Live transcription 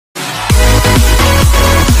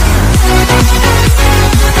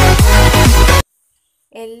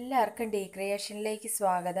എല്ലാവർക്കും ഡി ക്രിയേഷനിലേക്ക്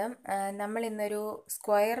സ്വാഗതം. നമ്മൾ ഇന്നൊരു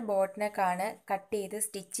സ്ക്വയർ ബോട്ട് നെക്കാണ് കട്ട് ചെയ്ത്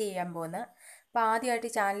സ്റ്റിച്ച് ചെയ്യാൻ പോകുന്നത്. അപ്പോൾ ആദ്യമായിട്ട്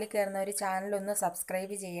ചാനലിൽ കയറുന്ന ഒരു ചാനലൊന്ന്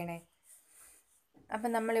സബ്സ്ക്രൈബ് ചെയ്യണേ. അപ്പം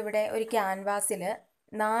നമ്മളിവിടെ ഒരു ക്യാൻവാസിൽ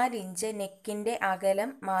 4 ഇഞ്ച് നെക്കിൻ്റെ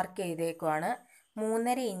അകലം മാർക്ക് ചെയ്തേക്കുവാണ്.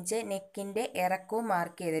 3.5 ഇഞ്ച് നെക്കിൻ്റെ ഇറക്കവും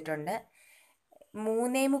മാർക്ക് ചെയ്തിട്ടുണ്ട്.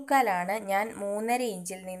 3.25 ഞാൻ 3.5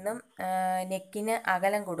 ഇഞ്ചിൽ നിന്നും നെക്കിന്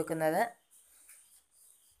അകലം കൊടുക്കുന്നത്.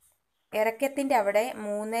 ഇറക്കത്തിൻ്റെ അവിടെ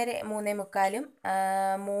 3.25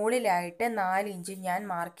 മുകളിലായിട്ട് 4 ഇഞ്ചും ഞാൻ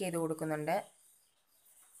മാർക്ക് ചെയ്ത് കൊടുക്കുന്നുണ്ട്.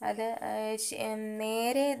 അത്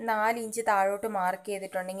നേരെ 4 ഇഞ്ച് താഴോട്ട് മാർക്ക്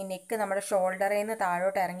ചെയ്തിട്ടുണ്ടെങ്കിൽ നെക്ക് നമ്മുടെ ഷോൾഡറിൽ നിന്ന്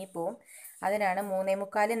താഴോട്ട് ഇറങ്ങിപ്പോവും. അതിനാണ്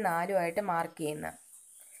 3.25 4 മാർക്ക് ചെയ്യുന്നത്.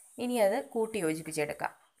 ഇനി അത് കൂട്ടി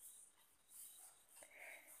യോജിപ്പിച്ചെടുക്കാം.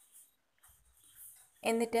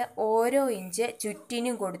 എന്നിട്ട് ഓരോ ഇഞ്ച്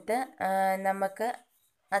ചുറ്റിനും കൊടുത്ത് നമുക്ക്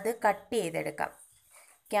അത് കട്ട് ചെയ്തെടുക്കാം.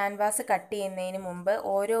 ക്യാൻവാസ് കട്ട് ചെയ്യുന്നതിന് മുമ്പ്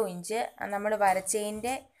ഓരോ ഇഞ്ച് നമ്മൾ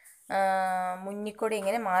വരച്ചതിൻ്റെ മുന്നിൽക്കൂടെ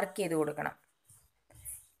ഇങ്ങനെ മാർക്ക് ചെയ്ത് കൊടുക്കണം.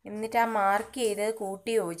 എന്നിട്ട് ആ മാർക്ക് ചെയ്ത്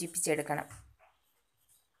കൂട്ടി യോജിപ്പിച്ചെടുക്കണം.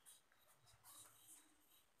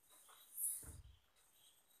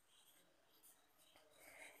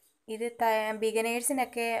 ഇത്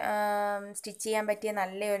ബിഗിനേഴ്സിനൊക്കെ സ്റ്റിച്ച് ചെയ്യാൻ പറ്റിയ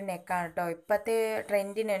നല്ലൊരു നെക്കാണ് കേട്ടോ. ഇപ്പോഴത്തെ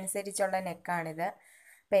ട്രെൻഡിനനുസരിച്ചുള്ള നെക്കാണിത്.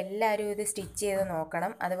 അപ്പോൾ എല്ലാവരും ഇത് സ്റ്റിച്ച് ചെയ്ത്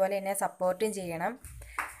നോക്കണം. അതുപോലെ തന്നെ സപ്പോർട്ടും ചെയ്യണം.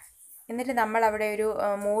 എന്നിട്ട് നമ്മൾ അവിടെ ഒരു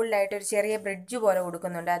മുകളിലായിട്ടൊരു ചെറിയ ബ്രിഡ്ജ് പോലെ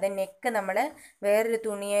കൊടുക്കുന്നുണ്ട്. അത് നെക്ക് നമ്മൾ വേറൊരു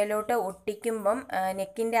തുണിയിലോട്ട് ഒട്ടിക്കുമ്പം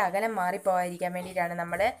നെക്കിൻ്റെ അകലം മാറിപ്പോകാതിരിക്കാൻ വേണ്ടിയിട്ടാണ്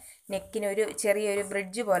നമ്മൾ നെക്കിനൊരു ചെറിയൊരു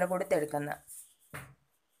ബ്രിഡ്ജ് പോലെ കൊടുത്തെടുക്കുന്നത്.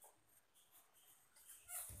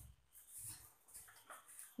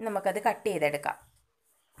 നമുക്കത് കട്ട് ചെയ്തെടുക്കാം.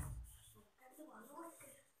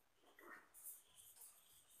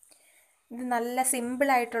 ഇത് നല്ല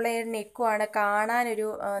സിമ്പിളായിട്ടുള്ള ഒരു നെക്കുമാണ്. കാണാനൊരു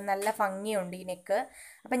നല്ല ഭംഗിയുണ്ട് ഈ നെക്ക്.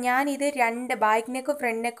 അപ്പം ഞാനിത് ബാക്ക് നെക്കും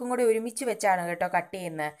ഫ്രണ്ട് നെക്കും കൂടി ഒരുമിച്ച് വെച്ചാണ് കേട്ടോ കട്ട്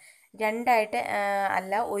ചെയ്യുന്നത്. രണ്ടായിട്ട്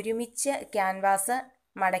അല്ല, ഒരുമിച്ച് ക്യാൻവാസ്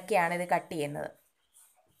മടക്കിയാണ് ഇത് കട്ട് ചെയ്യുന്നത്.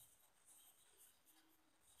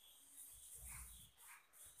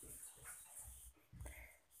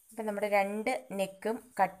 അപ്പം നമ്മുടെ 2 നെക്കും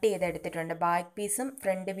കട്ട് ചെയ്തെടുത്തിട്ടുണ്ട്. ബാക്ക് പീസും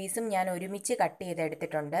ഫ്രണ്ട് പീസും ഞാൻ ഒരുമിച്ച് കട്ട്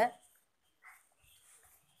ചെയ്തെടുത്തിട്ടുണ്ട്.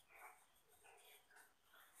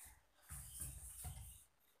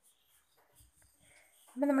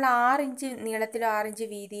 അപ്പം നമ്മൾ 6 ഇഞ്ച് നീളത്തിലും 6 ഇഞ്ച്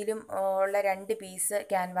വീതിയിലും ഉള്ള 2 പീസ്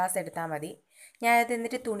ക്യാൻവാസ് എടുത്താൽ മതി. ഞാനത്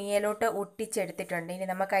എന്നിട്ട് തുണിയിലോട്ട് ഒട്ടിച്ചെടുത്തിട്ടുണ്ട്. ഇനി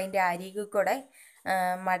നമുക്ക് അതിൻ്റെ അരികിൽ കൂടെ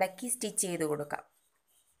മടക്കി സ്റ്റിച്ച് ചെയ്ത് കൊടുക്കാം.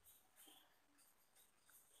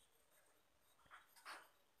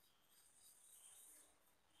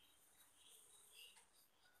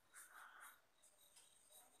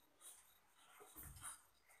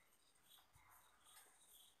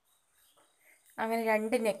 അങ്ങനെ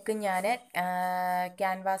 2 നെക്കും ഞാൻ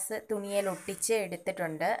ക്യാൻവാസ് തുണിയിൽ ഒട്ടിച്ച്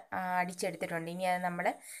എടുത്തിട്ടുണ്ട്, അടിച്ചെടുത്തിട്ടുണ്ട്. ഇനി അത് നമ്മൾ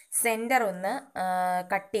സെൻറ്റർ ഒന്ന്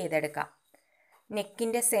കട്ട് ചെയ്തെടുക്കാം.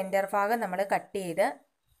 നെക്കിൻ്റെ സെൻറ്റർ ഭാഗം നമ്മൾ കട്ട് ചെയ്ത്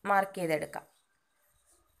മാർക്ക് ചെയ്തെടുക്കാം.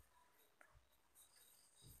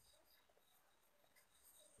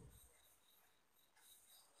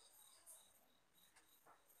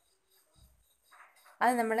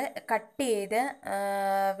 അത് നമ്മൾ കട്ട് ചെയ്ത്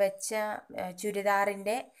വെച്ച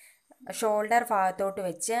ചുരിദാറിൻ്റെ ഷോൾഡർ ഭാഗത്തോട്ട്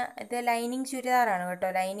വെച്ച്, ഇത് ലൈനിങ് ചുരിദാറാണ് കേട്ടോ.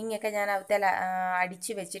 ലൈനിങ് ഒക്കെ ഞാൻ അവിടുത്തെ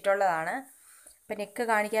അടിച്ച് വെച്ചിട്ടുള്ളതാണ്. അപ്പം നെക്ക്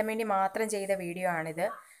കാണിക്കാൻ വേണ്ടി മാത്രം ചെയ്ത വീഡിയോ ആണിത്.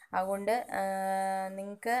 അതുകൊണ്ട്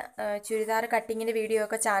നിങ്ങൾക്ക് ചുരിദാർ കട്ടിങ്ങിൻ്റെ വീഡിയോ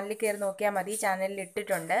ഒക്കെ ചാനലിൽ കയറി നോക്കിയാൽ മതി. ചാനലിൽ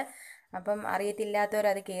ഇട്ടിട്ടുണ്ട്. അപ്പം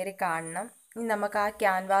അറിയത്തില്ലാത്തവരത് കയറി കാണണം. ഇനി നമുക്ക് ആ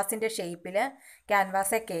ക്യാൻവാസിൻ്റെ ഷേപ്പിൽ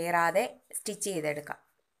ക്യാൻവാസെ കയറാതെ സ്റ്റിച്ച് ചെയ്തെടുക്കാം.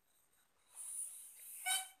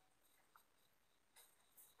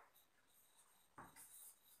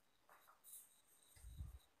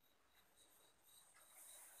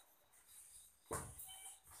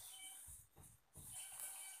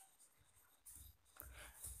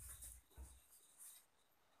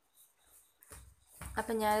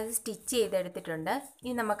 അപ്പം ഞാനത് സ്റ്റിച്ച് ചെയ്തെടുത്തിട്ടുണ്ട്.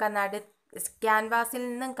 ഇനി നമുക്ക് ആ ക്യാൻവാസിൽ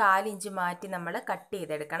നിന്നും 4 ഇഞ്ച് മാറ്റി നമ്മൾ കട്ട്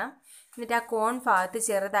ചെയ്തെടുക്കണം. എന്നിട്ട് ആ കോൺ ഭാഗത്ത്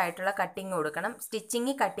ചെറുതായിട്ടുള്ള കട്ടിങ് കൊടുക്കണം.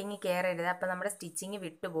 സ്റ്റിച്ചിങ് കട്ടിങ് കയറരുത്, അപ്പോൾ നമ്മുടെ സ്റ്റിച്ചിങ്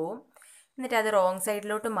വിട്ടുപോകും. എന്നിട്ട് അത് റോങ്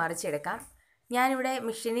സൈഡിലോട്ട് മറിച്ചെടുക്കാം. ഞാനിവിടെ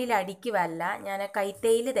മെഷീനിൽ അടിക്കുവല്ല, ഞാൻ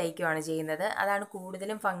കൈത്തയ്യിൽ തയ്ക്കുകയാണ് ചെയ്യുന്നത്. അതാണ്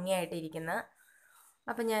കൂടുതലും ഭംഗിയായിട്ടിരിക്കുന്നത്.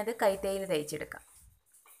 അപ്പം ഞാനത് കൈത്തയ്യിൽ തയ്ച്ചെടുക്കാം.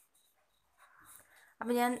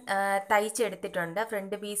 അപ്പം ഞാൻ തയ്ച്ചെടുത്തിട്ടുണ്ട്.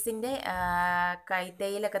 ഫ്രണ്ട് പീസിൻ്റെ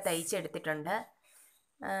കൈത്തയ്യലൊക്കെ തയ്ച്ചെടുത്തിട്ടുണ്ട്.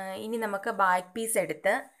 ഇനി നമുക്ക് ബാക്ക് പീസ്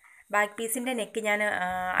എടുത്ത്, ബാക്ക് പീസിൻ്റെ നെക്ക് ഞാൻ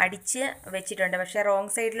അടിച്ച് വെച്ചിട്ടുണ്ട്. പക്ഷേ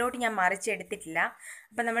റോങ് സൈഡിലോട്ട് ഞാൻ മറിച്ചെടുത്തിട്ടില്ല.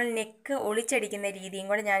 അപ്പം നമ്മൾ നെക്ക് ഒളിച്ചടിക്കുന്ന രീതിയും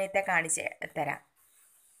കൂടെ ഞാനിത്തെ കാണിച്ച് തരാം.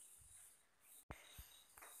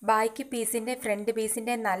 ബാക്ക് പീസിൻ്റെ ഫ്രണ്ട്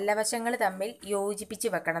പീസിൻ്റെ നല്ല വശങ്ങൾ തമ്മിൽ യോജിപ്പിച്ച്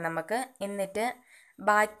വെക്കണം നമുക്ക്. എന്നിട്ട്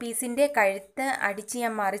ബാക്ക് പീസിൻ്റെ കഴുത്ത് അടിച്ച്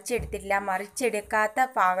ഞാൻ മറിച്ചെടുത്തില്ല. മറിച്ചെടുക്കാത്ത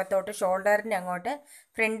ഭാഗത്തോട്ട് ഷോൾഡറിൻ്റെ അങ്ങോട്ട്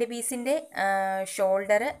ഫ്രണ്ട് പീസിൻ്റെ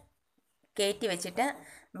ഷോൾഡർ കയറ്റി വെച്ചിട്ട്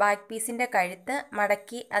ബാക്ക് പീസിൻ്റെ കഴുത്ത്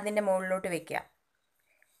മടക്കി അതിൻ്റെ മുകളിലോട്ട് വെക്കുക.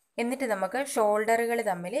 എന്നിട്ട് നമുക്ക് ഷോൾഡറുകൾ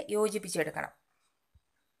തമ്മിൽ യോജിപ്പിച്ചെടുക്കണം.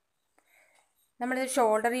 നമ്മളിത്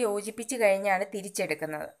ഷോൾഡർ യോജിപ്പിച്ച് കഴിഞ്ഞാണ്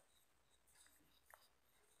തിരിച്ചെടുക്കുന്നത്.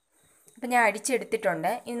 അപ്പം ഞാൻ അടിച്ചെടുത്തിട്ടുണ്ട്.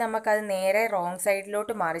 ഇനി നമുക്കത് നേരെ റോങ്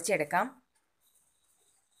സൈഡിലോട്ട് മറിച്ചെടുക്കാം.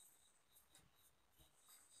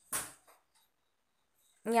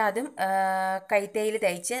 ഇനി അതും കൈത്തയ്യിൽ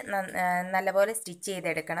തയ്ച്ച് നല്ലപോലെ സ്റ്റിച്ച്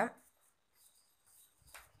ചെയ്തെടുക്കണം.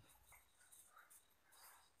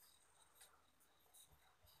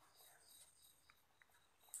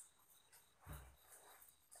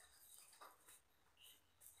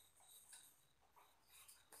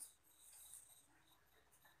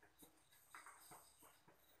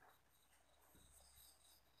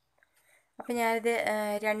 അപ്പോൾ ഞാനിത്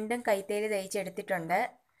രണ്ടും കൈത്തയ്യിൽ തയ്ച്ചെടുത്തിട്ടുണ്ട്.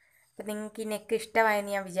 അപ്പോൾ നിങ്ങൾക്ക് ഈ നെക്ക്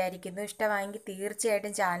ഇഷ്ടമായെന്ന് ഞാൻ വിചാരിക്കുന്നു. ഇഷ്ടമായെങ്കിൽ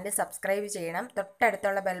തീർച്ചയായിട്ടും ചാനൽ സബ്സ്ക്രൈബ് ചെയ്യണം.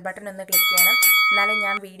 തൊട്ടടുത്തുള്ള ബെൽ ബട്ടൺ ഒന്ന് ക്ലിക്ക് ചെയ്യണം. എന്നാലും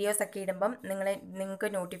ഞാൻ വീഡിയോസൊക്കെ ഇടുമ്പം നിങ്ങൾക്ക്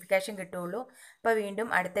നോട്ടിഫിക്കേഷൻ കിട്ടുകയുള്ളൂ. അപ്പോൾ വീണ്ടും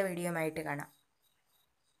അടുത്ത വീഡിയോയുമായിട്ട് കാണാം.